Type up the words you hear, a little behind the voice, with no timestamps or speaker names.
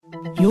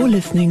You're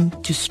listening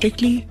to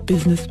Strictly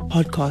Business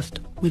Podcast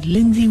with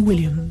Lindsay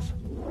Williams.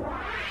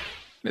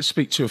 Let's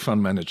speak to a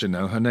fund manager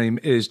now. Her name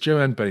is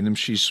Joanne Baynham.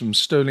 She's from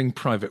Sterling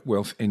Private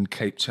Wealth in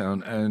Cape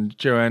Town. And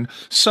Joanne,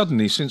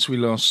 suddenly, since we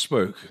last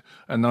spoke,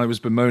 and I was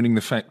bemoaning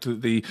the fact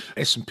that the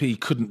S&P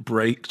couldn't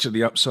break to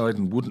the upside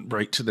and wouldn't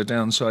break to the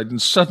downside,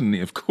 and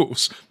suddenly, of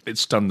course,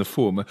 it's done the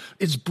former.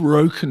 It's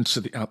broken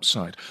to the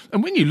upside.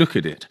 And when you look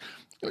at it,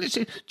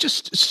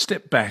 just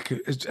step back,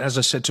 as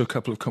I said to a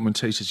couple of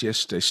commentators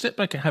yesterday, step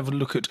back and have a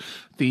look at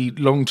the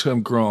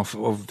long-term graph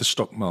of the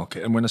stock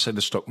market. And when I say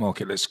the stock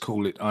market, let's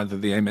call it either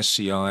the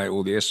MSCI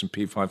or the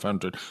S&P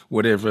 500,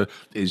 whatever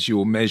is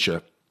your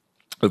measure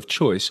of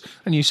choice.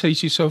 And you say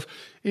to yourself,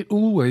 it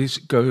always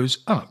goes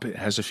up. It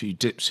has a few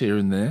dips here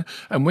and there.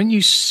 And when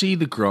you see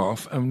the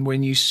graph and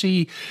when you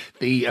see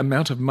the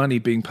amount of money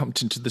being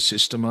pumped into the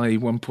system, i.e.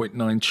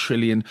 1.9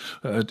 trillion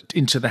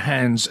into the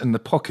hands and the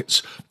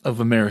pockets of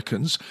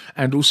Americans,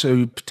 and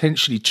also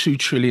potentially 2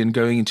 trillion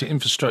going into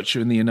infrastructure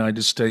in the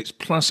United States,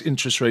 plus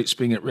interest rates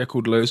being at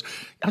record lows,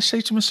 I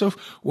say to myself,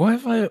 why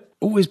have I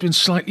always been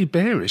slightly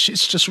bearish?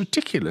 It's just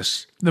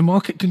ridiculous. The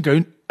market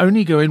can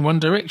only go in one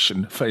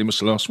direction.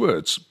 Famous last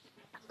words.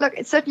 Look,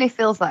 it certainly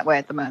feels that way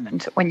at the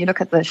moment when you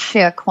look at the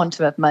sheer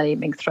quantum of money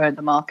being thrown at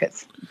the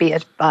markets, be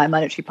it by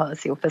monetary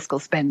policy or fiscal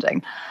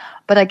spending.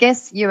 But I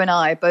guess you and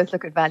I both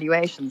look at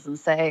valuations and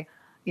say,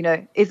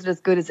 is it as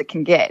good as it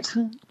can get?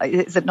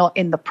 Is it not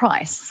in the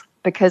price?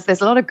 Because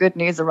there's a lot of good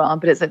news around,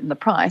 but is it in the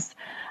price?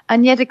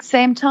 And yet at the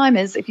same time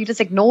is if you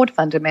just ignored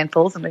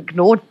fundamentals and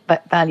ignored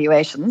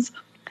valuations,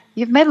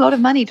 you've made a lot of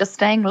money just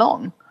staying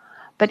long.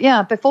 But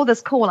yeah, before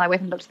this call, I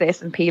went and looked at the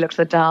S&P, looked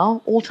at the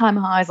Dow, all-time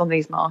highs on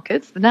these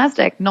markets. The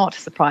Nasdaq, not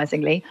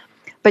surprisingly.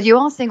 But you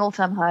are seeing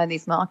all-time high in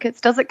these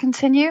markets. Does it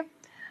continue?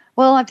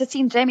 Well, I've just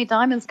seen Jamie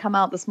Dimons come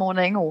out this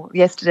morning or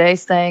yesterday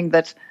saying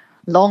that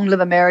long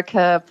live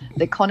America,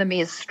 the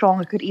economy is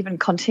strong, it could even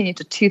continue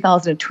to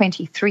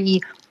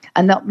 2023,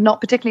 and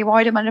not particularly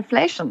worried about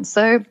inflation.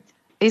 So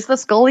is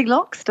this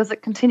Goldilocks? Does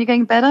it continue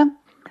getting better?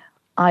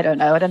 I don't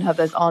know. I don't have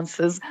those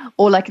answers.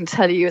 All I can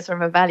tell you is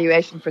from a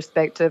valuation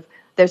perspective,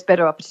 there's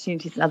better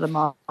opportunities in other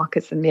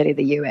markets than merely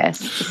the US.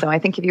 So I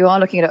think if you are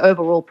looking at an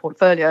overall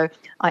portfolio,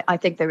 I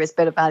think there is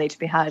better value to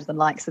be had in the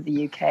likes of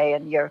the UK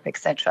and Europe,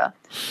 etc.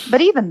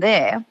 But even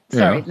there,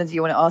 sorry, Lindsay,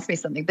 you want to ask me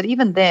something, but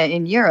even there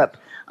in Europe,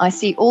 I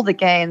see all the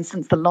gains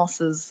since the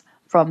losses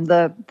from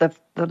the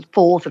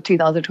falls of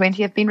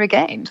 2020 have been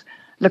regained.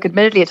 Look,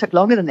 admittedly, it took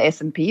longer than the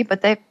S&P,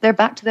 but they're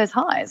back to those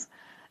highs.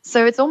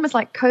 So it's almost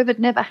like COVID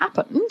never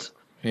happened.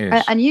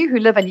 Yes. And you who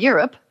live in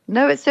Europe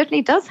know it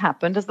certainly does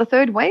happen as the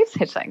third wave's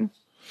hitting.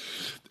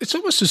 It's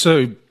almost as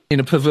though, in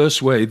a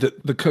perverse way,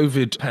 that the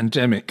COVID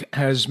pandemic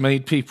has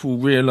made people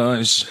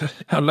realise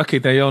how lucky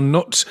they are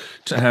not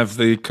to have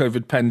the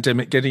COVID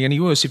pandemic getting any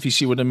worse, if you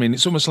see what I mean.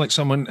 It's almost like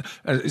someone,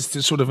 it's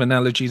the sort of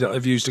analogy that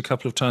I've used a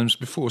couple of times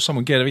before,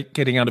 someone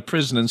getting out of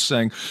prison and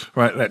saying,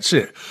 right, that's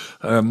it.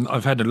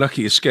 I've had a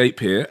lucky escape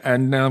here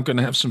and now I'm going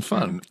to have some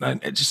fun.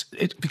 And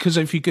because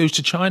if you go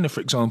to China,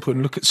 for example,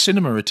 and look at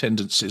cinema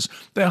attendances,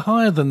 they're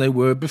higher than they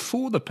were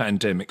before the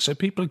pandemic. So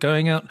people are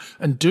going out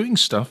and doing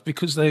stuff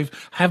because they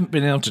haven't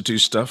been able to do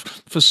stuff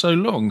for so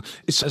long.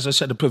 It's, as I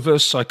said, a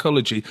perverse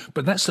psychology,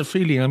 but that's the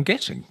feeling I'm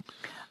getting.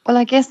 Well,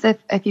 I guess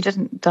if you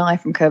didn't die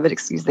from COVID,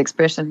 excuse the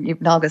expression, you've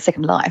now got a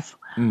second life.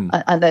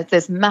 And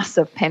there's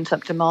massive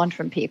pent-up demand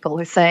from people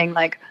who are saying,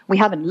 like, we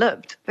haven't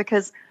lived,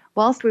 because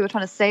whilst we were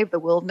trying to save the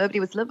world, nobody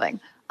was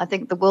living. I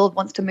think the world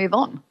wants to move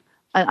on.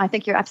 And I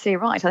think you're absolutely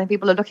right. I think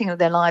people are looking at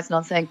their lives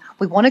now saying,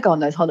 we want to go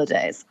on those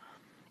holidays.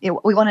 We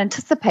want to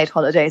anticipate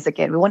holidays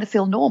again. We want to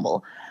feel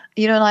normal.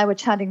 And I were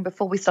chatting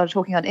before we started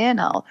talking on air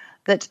now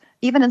that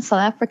even in South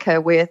Africa,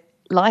 where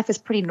life is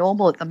pretty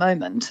normal at the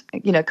moment,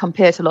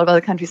 compared to a lot of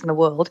other countries in the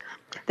world,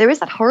 there is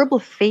that horrible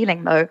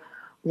feeling, though,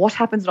 what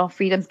happens when our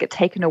freedoms get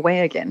taken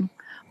away again?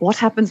 What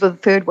happens when the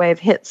third wave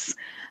hits?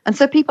 And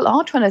so people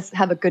are trying to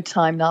have a good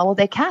time now, or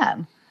they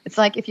can. It's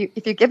like if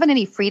you're given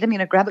any freedom,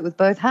 grab it with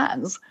both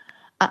hands,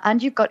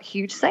 and you've got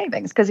huge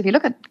savings. Because if you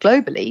look at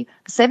globally,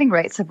 the saving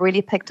rates have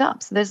really picked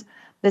up. So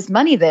there's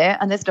money there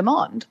and there's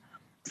demand.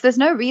 So there's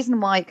no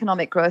reason why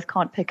economic growth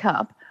can't pick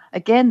up.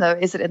 Again, though,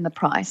 is it in the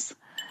price?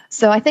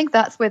 So I think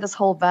that's where this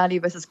whole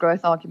value versus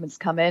growth arguments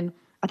come in.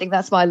 I think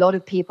that's why a lot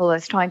of people are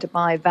trying to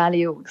buy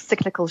value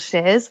cyclical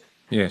shares.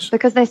 Yes.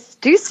 Because they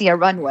do see a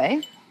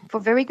runway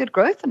for very good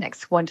growth the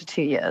next 1 to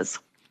 2 years.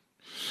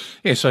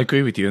 Yes, I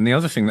agree with you. And the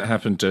other thing that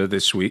happened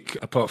this week,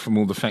 apart from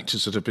all the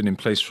factors that have been in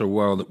place for a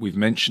while that we've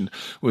mentioned,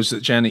 was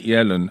that Janet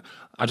Yellen,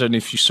 I don't know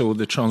if you saw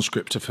the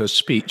transcript of her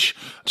speech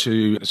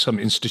to some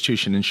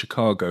institution in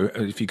Chicago.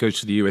 If you go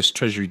to the US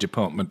Treasury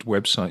Department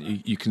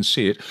website, you can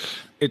see it.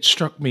 It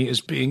struck me as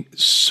being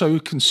so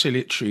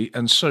conciliatory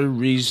and so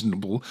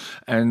reasonable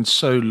and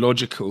so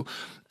logical.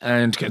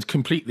 and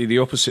completely the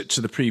opposite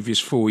to the previous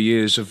 4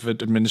 years of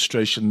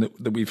administration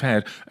that we've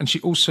had. And she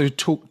also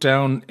talked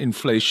down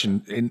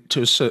inflation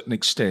to a certain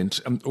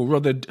extent, or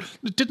rather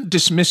didn't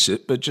dismiss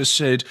it, but just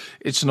said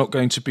it's not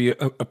going to be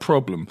a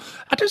problem.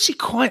 I don't see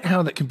quite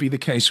how that can be the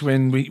case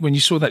when you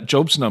saw that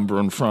jobs number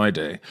on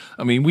Friday.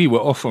 I mean, we were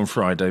off on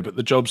Friday, but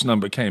the jobs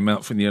number came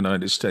out from the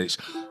United States.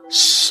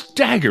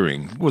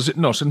 Staggering, was it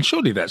not? And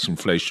surely that's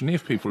inflationary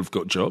if people have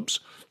got jobs.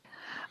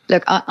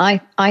 Look,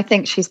 I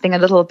think she's being a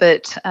little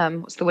bit,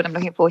 what's the word I'm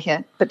looking for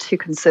here, but too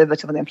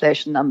conservative with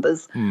inflation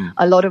numbers.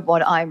 A lot of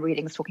what I'm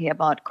reading is talking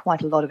about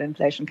quite a lot of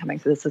inflation coming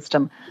through the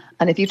system.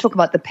 And if you talk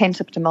about the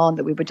pent-up demand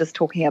that we were just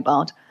talking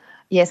about,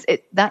 yes,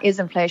 that is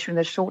inflation in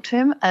the short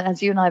term. And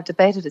as you and I have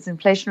debated, it's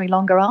inflationary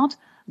longer out.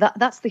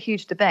 That's the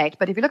huge debate.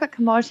 But if you look at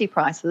commodity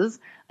prices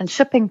and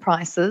shipping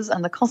prices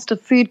and the cost of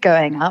food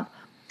going up,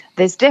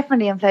 there's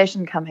definitely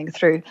inflation coming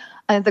through.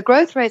 And the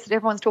growth rates that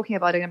everyone's talking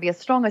about are going to be as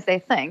strong as they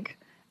think.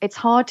 It's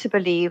hard to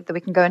believe that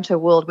we can go into a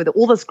world where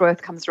all this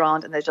growth comes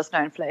around and there's just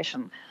no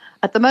inflation.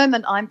 At the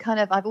moment,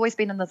 I've always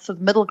been in the sort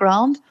of middle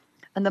ground.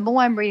 And the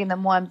more I'm reading, the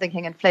more I'm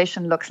thinking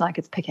inflation looks like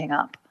it's picking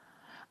up.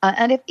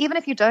 And even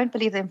if you don't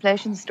believe the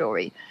inflation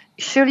story,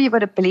 surely you've got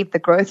to believe the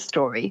growth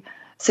story.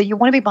 So you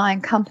want to be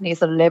buying companies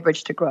that are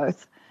leveraged to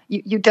growth.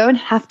 You don't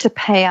have to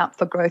pay up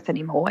for growth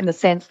anymore in the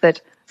sense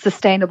that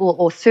sustainable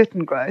or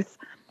certain growth.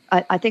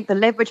 I think the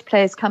leverage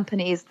plays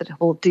companies that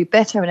will do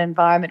better in an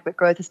environment where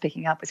growth is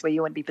picking up is where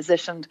you want to be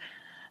positioned.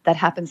 That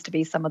happens to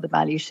be some of the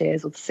value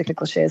shares or the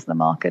cyclical shares in the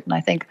market. And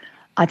I think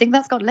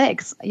that's got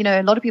legs. You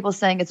know, a lot of people are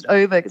saying it's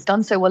over. It's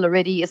done so well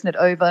already. Isn't it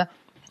over?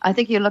 I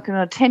think you're looking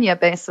on a 10-year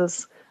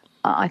basis.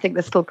 I think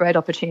there's still great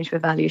opportunity for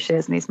value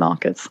shares in these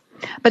markets.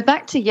 But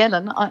back to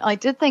Yellen, I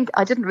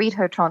didn't read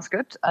her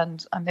transcript,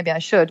 and maybe I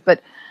should,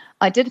 but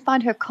I did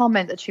find her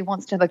comment that she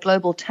wants to have a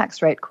global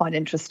tax rate quite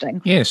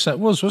interesting. Yes, that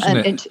wasn't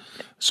it?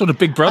 Sort of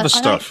Big Brother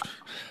stuff.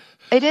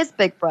 It is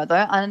Big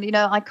Brother. And,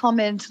 I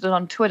commented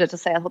on Twitter to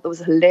say I thought that was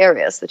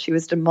hilarious that she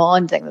was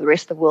demanding that the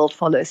rest of the world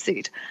follow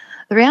suit.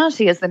 The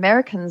reality is the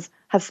Americans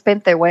have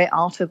spent their way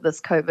out of this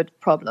COVID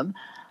problem.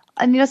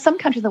 And, some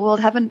countries in the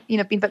world haven't, been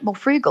a bit more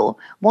frugal.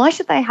 Why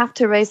should they have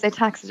to raise their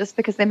taxes just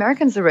because the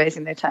Americans are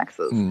raising their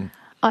taxes?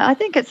 I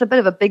think it's a bit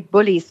of a big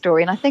bully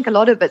story. And I think a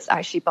lot of it's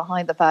actually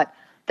behind the fact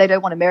they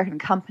don't want American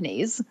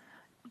companies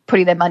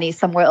putting their money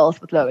somewhere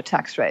else with lower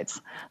tax rates.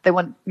 They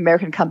want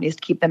American companies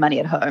to keep their money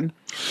at home.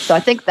 So I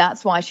think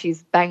that's why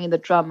she's banging the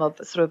drum of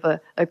sort of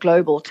a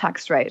global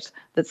tax rate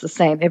that's the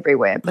same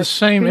everywhere. But the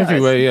same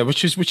everywhere, yeah.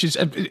 Which is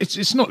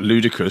it's not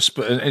ludicrous,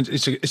 but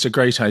it's a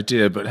great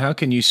idea. But how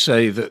can you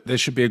say that there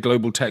should be a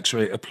global tax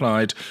rate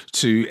applied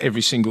to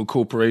every single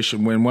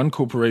corporation when one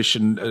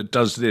corporation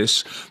does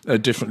this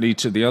differently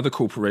to the other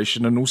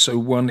corporation, and also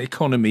one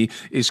economy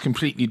is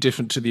completely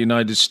different to the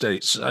United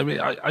States? I mean,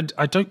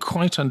 I don't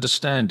quite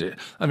understand it.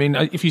 I mean,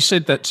 if you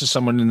said that to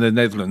someone in the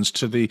Netherlands,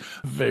 to the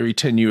very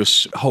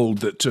tenuous hold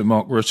that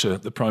Mark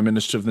Rutte, the Prime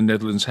Minister of the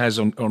Netherlands, has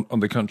on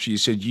the country, you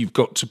said you've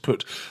got to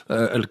put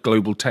a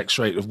global tax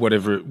rate of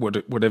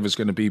whatever's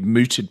going to be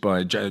mooted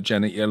by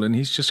Janet Yellen,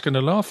 he's just going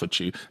to laugh at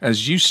you.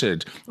 As you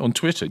said on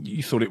Twitter,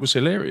 you thought it was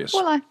hilarious.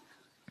 Well,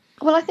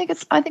 I think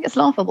it's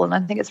laughable, and I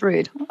think it's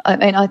rude. I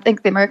mean, I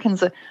think the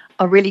Americans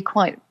are really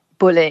quite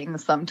bullying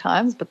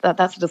sometimes, but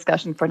that's a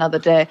discussion for another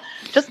day.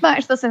 Just back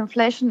to this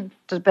inflation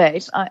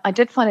debate, I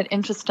did find it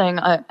interesting,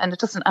 and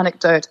it's just an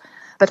anecdote,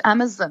 but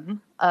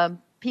Amazon,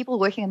 people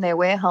working in their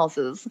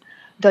warehouses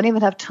don't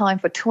even have time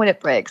for toilet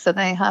breaks, so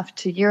they have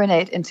to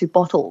urinate into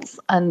bottles.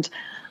 And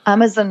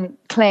Amazon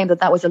claimed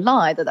that was a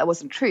lie, that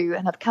wasn't true,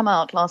 and have come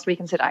out last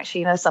week and said,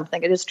 actually,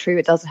 something, it is true,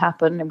 it does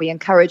happen, and we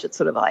encourage it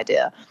sort of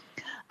idea.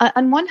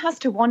 And one has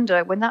to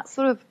wonder, when that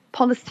sort of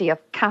policy of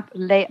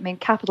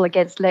capital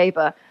against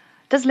labor,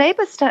 does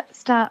labor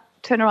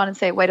turn around and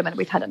say, wait a minute,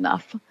 we've had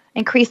enough,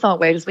 increase our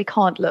wages, we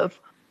can't live?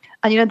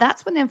 And,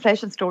 that's when the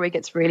inflation story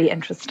gets really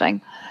interesting.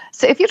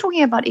 So if you're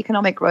talking about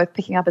economic growth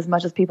picking up as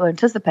much as people are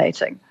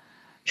anticipating,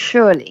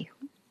 surely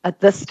at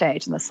this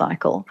stage in the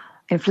cycle,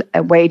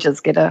 wages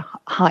get a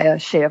higher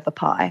share of the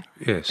pie.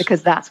 Yes.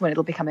 Because that's when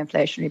it'll become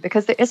inflationary.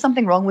 Because there is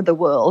something wrong with the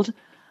world,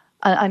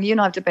 and you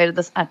and I have debated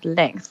this at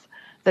length,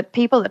 that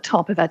people at the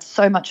top have had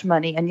so much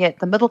money, and yet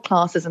the middle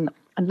classes and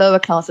lower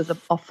classes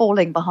are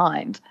falling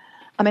behind.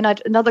 I mean,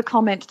 another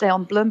comment today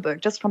on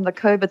Bloomberg, just from the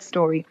COVID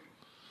story,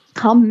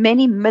 how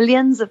many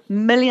millions of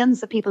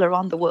people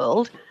around the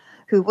world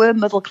who were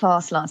middle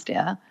class last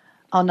year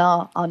are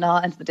now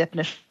into the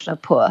definition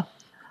of poor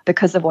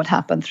because of what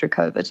happened through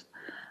COVID.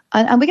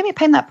 And we're going to be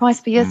paying that price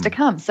for years to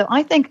come. So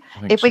I think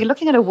if we're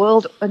looking at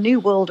a new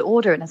world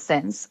order in a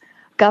sense,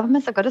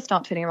 governments have got to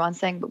start turning around and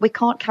saying, but we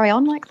can't carry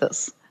on like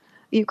this.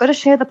 You've got to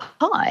share the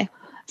pie.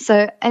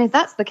 So, and if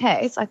that's the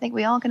case, I think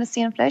we are going to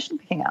see inflation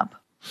picking up.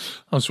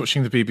 I was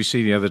watching the BBC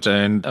the other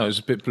day, and I was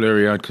a bit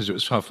blurry-eyed because it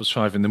was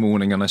 5:30 in the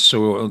morning, and I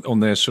saw on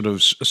their sort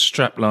of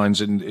strap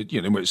lines,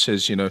 where it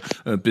says,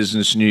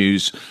 business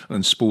news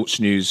and sports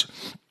news.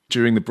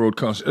 during the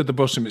broadcast. At the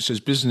bottom, it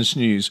says business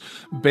news.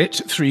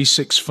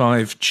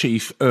 Bet365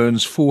 chief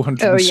earns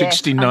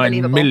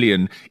 469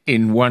 million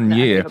in 1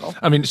 year.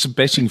 I mean, it's a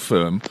betting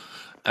firm.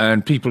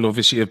 And people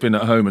obviously have been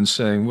at home and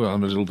saying, well,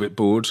 I'm a little bit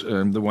bored.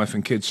 The wife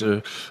and kids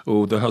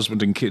or the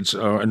husband and kids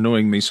are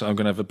annoying me, so I'm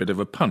going to have a bit of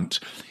a punt.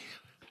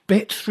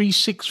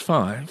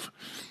 Bet365...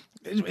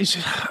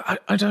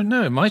 I don't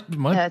know. My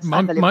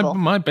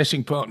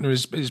betting partner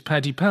is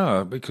Paddy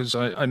Power because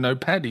I know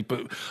Paddy,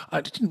 but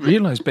I didn't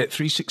realise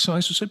Bet365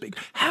 was so big.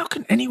 How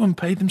can anyone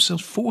pay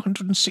themselves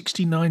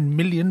 £469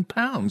 million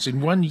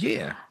in 1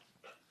 year?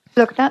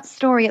 Look, that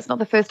story, it's not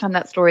the first time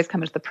that story has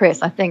come into the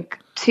press. I think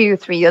 2 or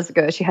 3 years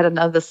ago, she had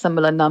another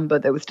similar number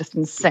that was just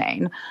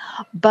insane.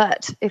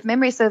 But if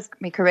memory serves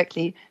me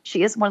correctly,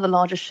 she is one of the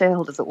largest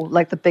shareholders, or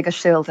like the biggest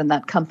shareholder in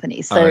that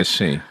company. So I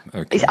see.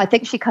 Okay. I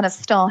think she kind of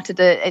started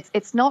it.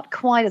 It's not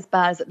quite as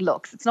bad as it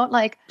looks. It's not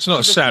like it's not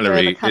a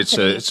salary. It's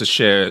a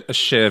share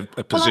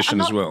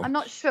position as well. I'm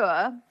not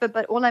sure,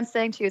 but all I'm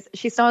saying to you is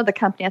she started the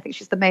company. I think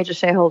she's the major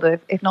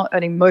shareholder, if not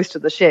owning most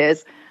of the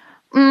shares.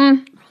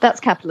 That's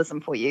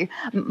capitalism for you.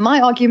 My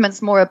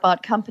argument's more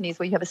about companies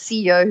where you have a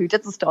CEO who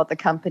didn't start the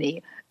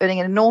company, earning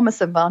an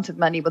enormous amount of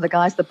money, where the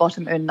guys at the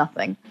bottom earn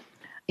nothing.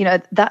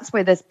 That's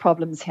where there's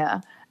problems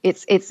here.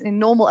 It's in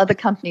normal other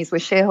companies where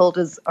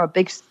shareholders are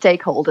big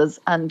stakeholders,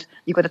 and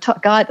you've got a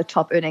guy at the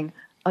top earning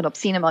an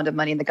obscene amount of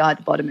money and the guy at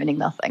the bottom earning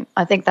nothing.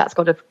 I think that's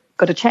got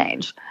to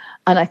change.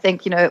 And I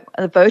think,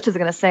 the voters are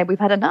going to say we've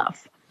had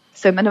enough.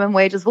 So minimum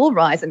wages will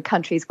rise in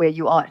countries where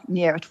you are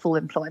near at full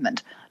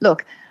employment.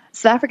 Look,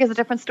 South Africa is a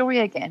different story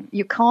again.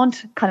 You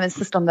can't kind of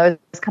insist on those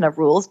kind of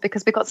rules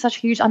because we've got such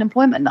huge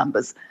unemployment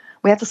numbers.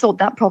 We have to sort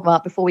that problem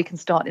out before we can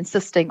start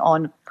insisting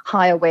on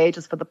higher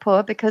wages for the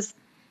poor, because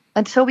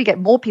until we get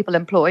more people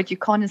employed, you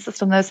can't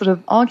insist on those sort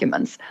of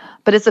arguments.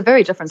 But it's a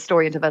very different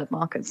story in developed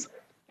markets.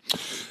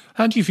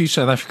 How do you view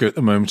South Africa at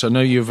the moment? I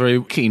know you're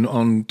very keen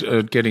on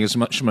getting as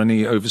much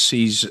money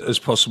overseas as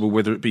possible,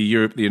 whether it be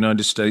Europe, the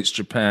United States,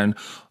 Japan,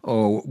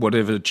 or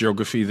whatever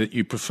geography that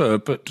you prefer.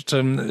 But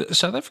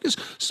South Africa's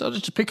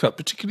started to pick up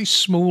particularly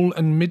small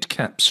and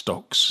mid-cap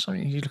stocks. I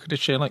mean, you look at a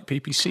share like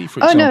PPC,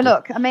 for example. Oh, no,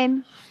 look, I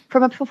mean,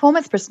 from a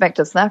performance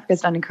perspective, South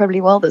Africa's done incredibly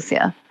well this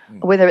year,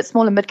 whether it's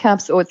small and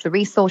mid-caps or it's the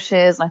resource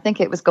shares. And I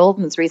think it was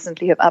Goldman's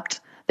recently have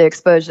upped their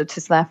exposure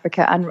to South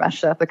Africa and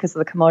Russia because of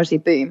the commodity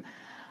boom.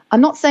 I'm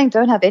not saying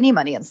don't have any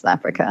money in South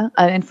Africa.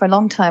 And for a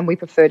long time, we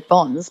preferred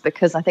bonds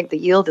because I think the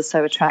yield is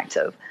so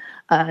attractive.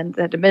 And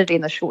that admittedly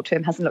in the short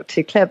term hasn't looked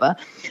too clever.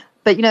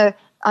 But,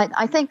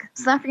 I think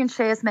South African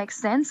shares make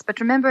sense. But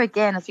remember,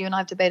 again, as you and I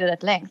have debated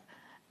at length,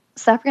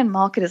 South African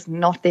market is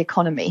not the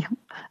economy.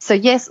 So,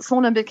 yes,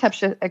 small and big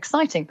caps are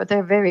exciting, but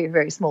they're a very,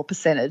 very small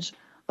percentage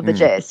of the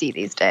JSE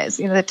these days.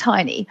 They're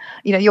tiny.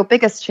 Your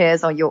biggest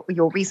shares are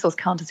your resource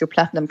counters, your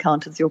platinum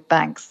counters, your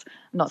banks.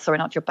 Not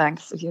your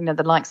banks,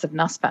 the likes of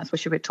Naspers,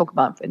 which we'll talk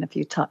about in a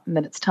few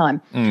minutes'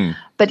 time.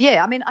 But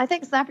yeah, I mean, I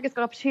think South Africa's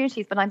got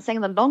opportunities, but I'm saying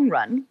in the long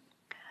run,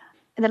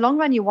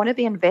 you want to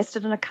be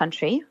invested in a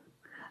country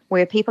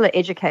where people are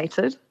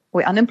educated,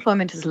 where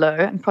unemployment is low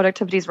and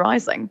productivity is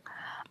rising,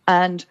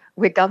 and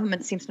where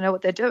government seems to know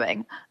what they're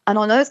doing. And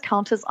on those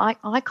counters,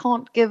 I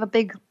can't give a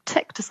big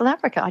tick to South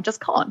Africa. I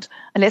just can't,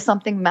 unless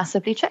something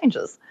massively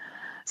changes.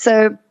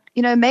 So,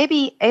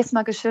 maybe Ace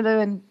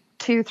Magashulu in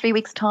 2-3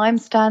 weeks' time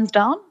stands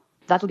down.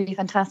 That'll be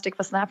fantastic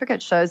for South Africa.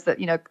 It shows that,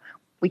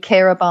 we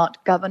care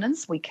about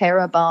governance. We care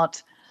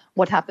about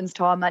what happens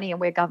to our money and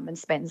where government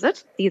spends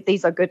it.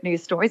 These are good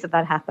news stories if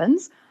that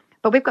happens.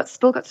 But we've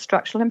still got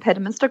structural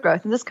impediments to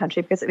growth in this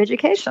country because of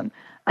education.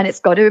 And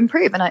it's got to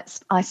improve. And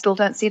I still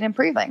don't see it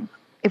improving.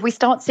 If we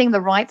start seeing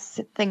the right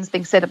things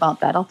being said about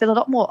that, I'll feel a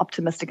lot more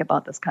optimistic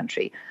about this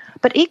country.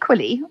 But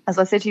equally, as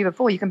I said to you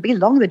before, you can be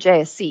long the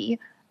JSE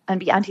and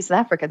be anti-South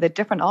Africa. They're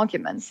different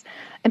arguments.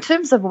 In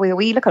terms of where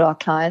we look at our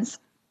clients,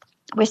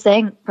 we're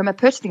saying from a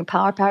purchasing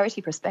power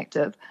parity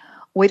perspective,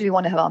 where do we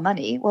want to have our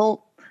money?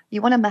 Well,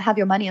 you want to have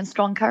your money in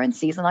strong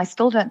currencies, and I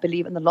still don't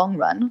believe in the long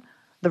run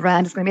the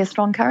rand is going to be a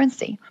strong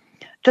currency.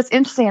 Just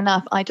interesting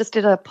enough, I just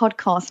did a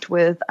podcast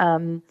with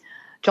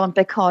John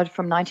Beckard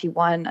from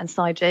 91 and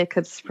Cy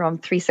Jacobs from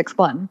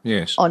 361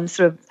 on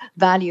sort of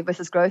value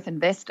versus growth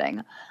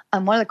investing.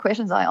 And one of the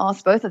questions I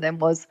asked both of them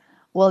was,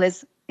 well,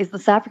 is the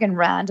South African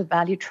rand a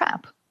value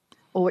trap?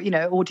 Or do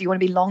you want to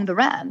be long the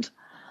rand?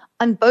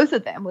 And both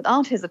of them,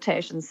 without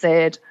hesitation,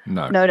 said,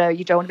 no,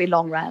 you don't want to be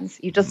long rands.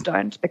 You just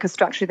don't, because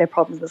structurally there are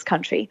problems in this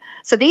country.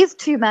 So these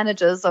two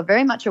managers are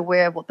very much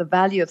aware of what the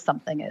value of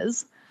something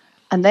is.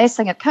 And they're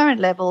saying at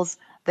current levels,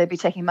 they'd be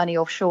taking money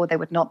offshore. They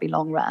would not be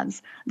long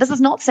rands. This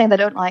is not saying they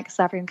don't like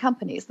South African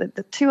companies.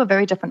 The two are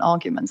very different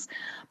arguments.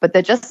 But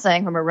they're just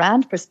saying from a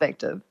rand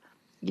perspective,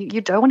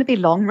 you don't want to be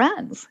long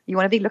rands. You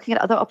want to be looking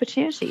at other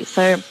opportunities.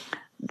 So,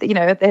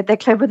 they're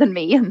cleverer than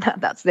me, and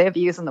that's their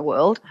views in the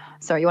world.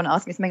 So you want to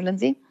ask me something,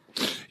 Lindsay?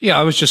 Yeah,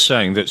 I was just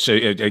saying that. So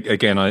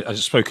again, I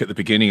spoke at the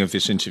beginning of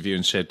this interview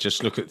and said,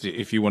 just look at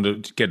if you want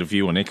to get a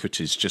view on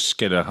equities, just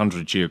get a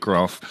 100-year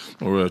graph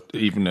or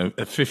even a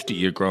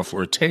 50-year graph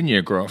or a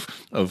 10-year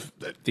graph of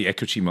the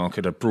equity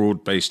market, a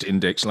broad-based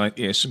index like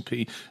the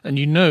S&P, and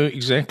you know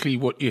exactly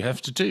what you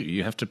have to do.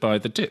 You have to buy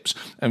the dips.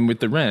 And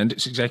with the Rand,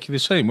 it's exactly the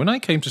same. When I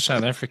came to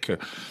South Africa,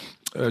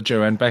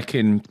 Joanne, back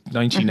in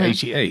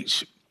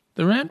 1988,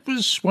 the Rand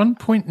was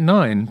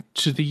 1.9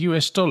 to the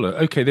US dollar.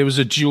 Okay, there was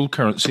a dual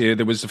currency here.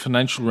 There was the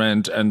financial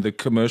Rand and the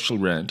commercial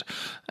Rand,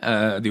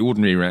 the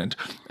ordinary Rand.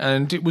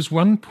 And it was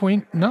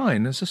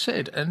 1.9, as I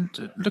said.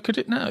 And look at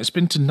it now. It's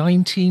been to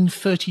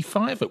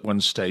 1935 at one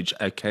stage.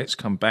 Okay, it's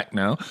come back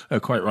now,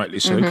 quite rightly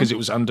so, because it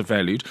was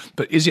undervalued.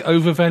 But is it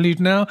overvalued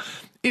now?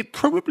 It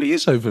probably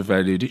is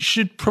overvalued. It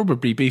should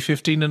probably be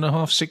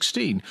 15.5,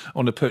 16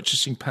 on a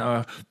purchasing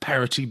power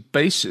parity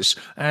basis.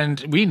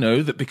 And we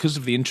know that because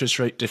of the interest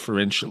rate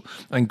differential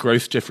and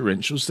growth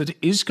differentials, that it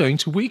is going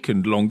to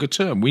weaken longer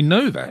term. We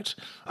know that,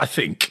 I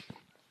think.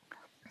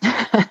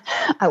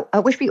 I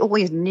wish we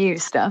always knew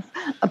stuff,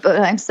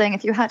 but I'm saying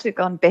if you had to have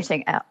gone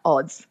betting at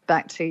odds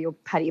back to your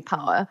Paddy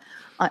Power,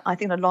 I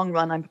think in the long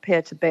run, I'm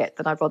prepared to bet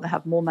that I'd rather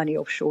have more money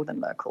offshore than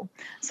local.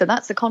 So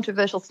that's a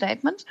controversial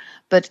statement.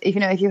 But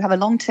if you have a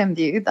long-term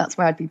view, that's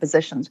where I'd be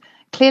positioned.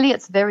 Clearly,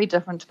 it's very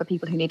different for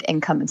people who need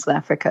income in South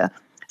Africa.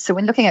 So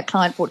when looking at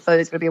client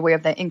portfolios, we'll be aware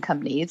of their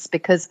income needs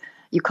because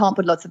you can't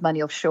put lots of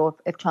money offshore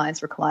if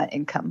clients require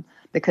income.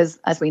 Because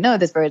as we know,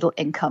 there's very little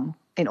income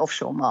in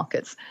offshore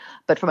markets.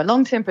 But from a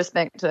long-term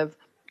perspective,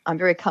 I'm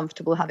very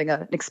comfortable having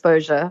an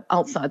exposure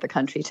outside the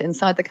country to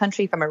inside the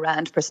country from a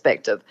Rand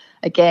perspective.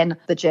 Again,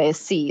 the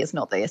JSC is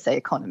not the SA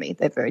economy.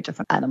 They're very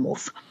different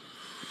animals.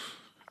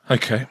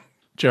 Okay.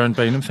 Joanne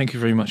Baynham, thank you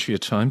very much for your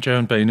time.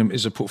 Joanne Baynham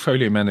is a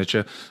portfolio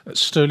manager at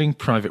Sterling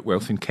Private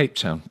Wealth in Cape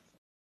Town.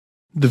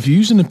 The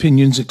views and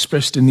opinions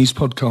expressed in these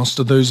podcasts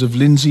are those of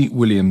Lindsay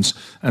Williams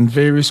and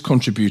various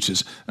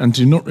contributors and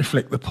do not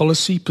reflect the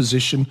policy,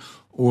 position,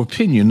 or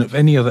opinion of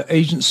any other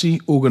agency,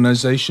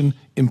 organisation,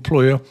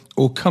 employer,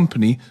 or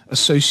company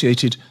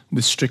associated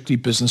with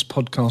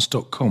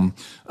strictlybusinesspodcast.com.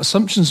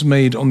 Assumptions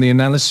made on the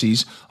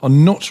analyses are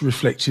not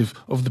reflective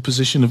of the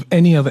position of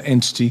any other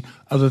entity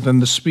other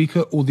than the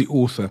speaker or the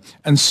author.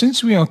 And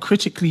since we are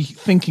critically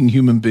thinking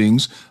human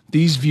beings,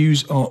 these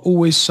views are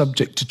always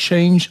subject to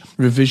change,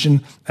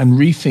 revision, and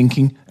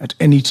rethinking at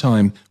any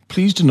time.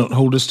 Please do not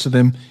hold us to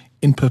them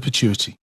in perpetuity.